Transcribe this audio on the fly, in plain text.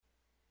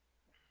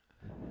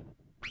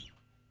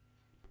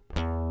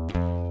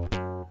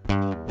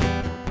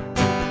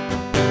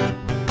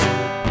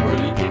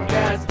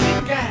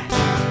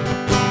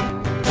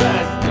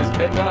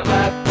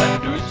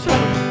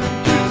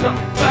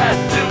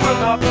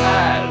our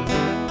path.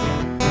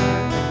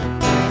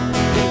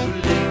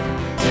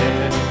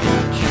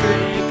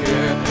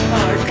 Trigger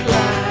our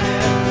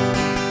climb.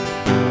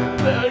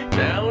 Lay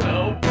down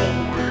a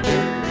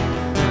border.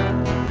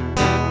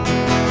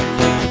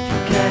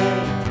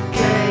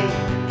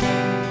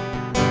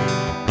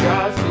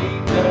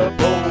 Crossing the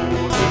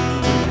border.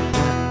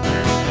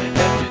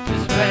 Enter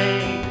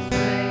space.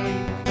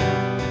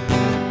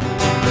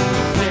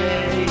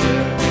 Say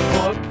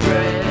or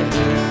pray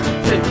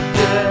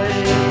today.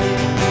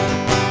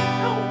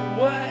 No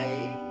way.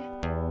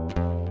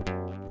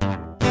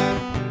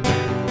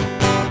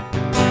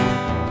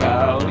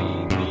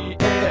 Fouling the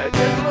air,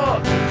 just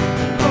look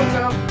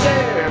out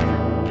there.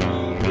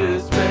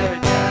 Needless man,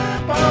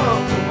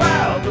 bomb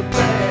around the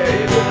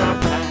bay in our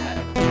path.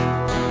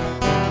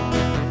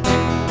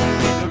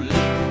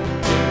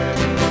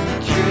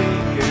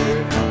 Trigger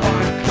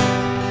our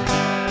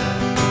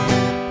climb.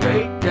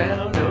 Break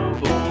down the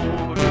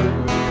border.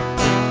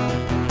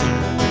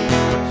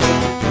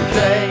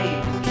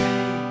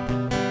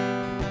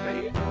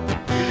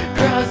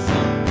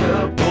 Crossing the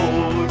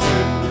border.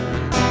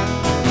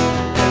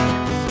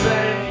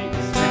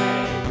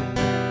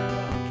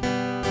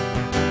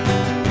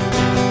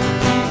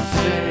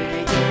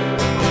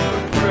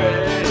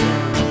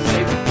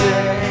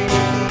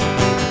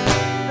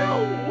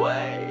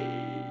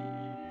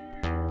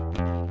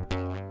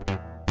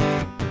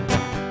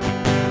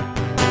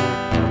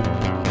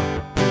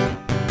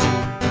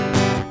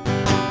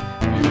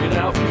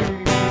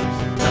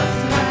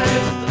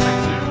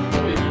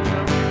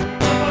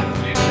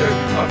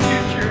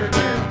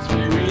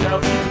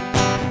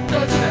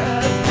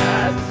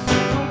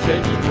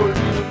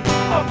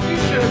 Our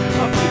future,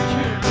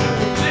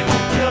 they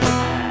will come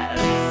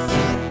as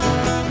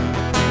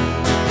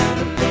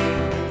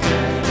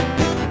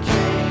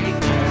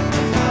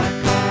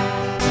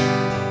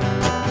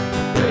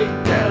break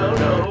down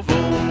a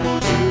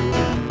border.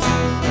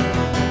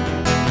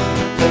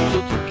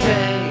 Central to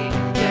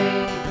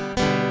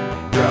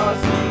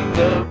crossing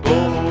the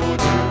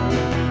border.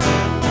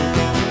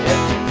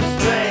 Enter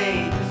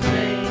space,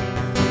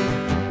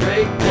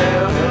 break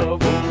down a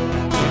border.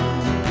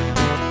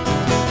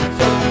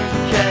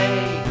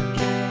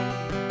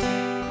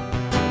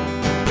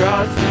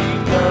 Crossing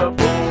the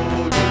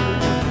border,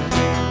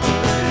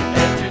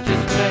 enter to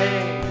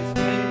space,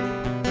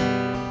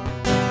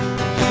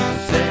 to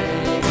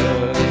save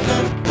us a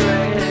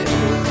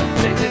praise,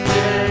 save the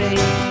day,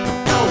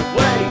 no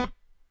way.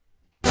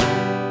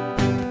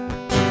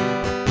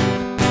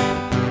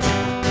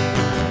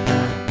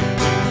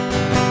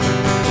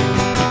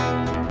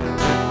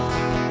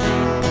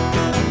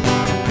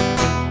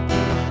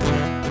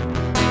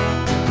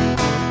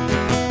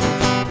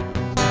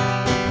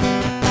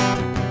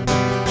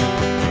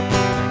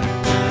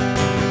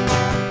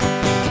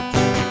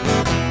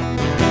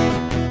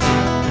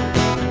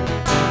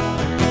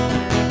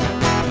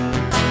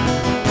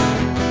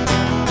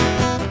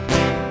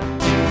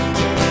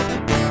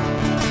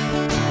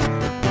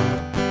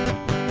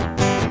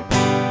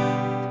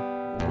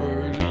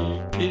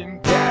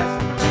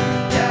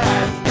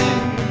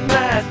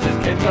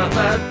 Cannot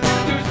last.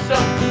 Do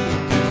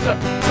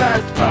something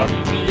fast,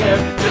 Bobby.